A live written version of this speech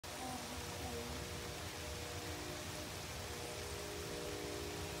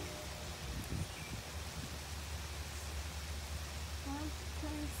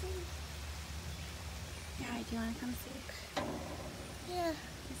want to come see? Yeah.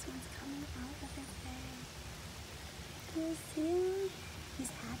 This one's coming out of his egg. Do you see him? He's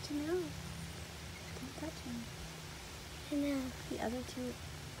hatching out. Don't touch him. I know. The other two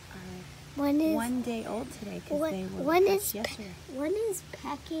are one day old today because they were hatched yesterday. One is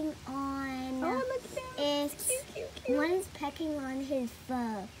pecking on. Oh, look at him. It's cute. One is pecking on his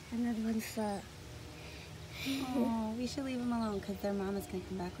fur. Another one's fur. Oh, we should leave them alone because their mom is going to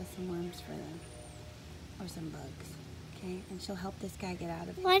come back with some worms for them. Or some bugs. Okay? And she'll help this guy get out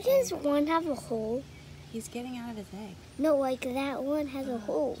of his Why egg. does one have a hole? He's getting out of his egg. No, like that one has a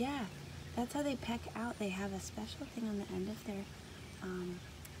hole. Yeah. That's how they peck out. They have a special thing on the end of their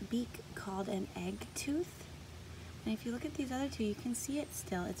beak called an egg tooth. And if you look at these other two, you can see it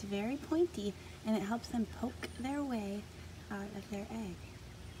still. It's very pointy, and it helps them poke their way out of their egg.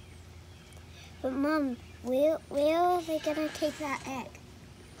 But Mom, where are they gonna take that egg?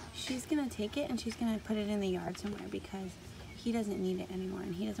 She's gonna take it and she's gonna put it in the yard somewhere because he doesn't need it anymore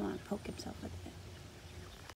and he doesn't want to poke himself with it.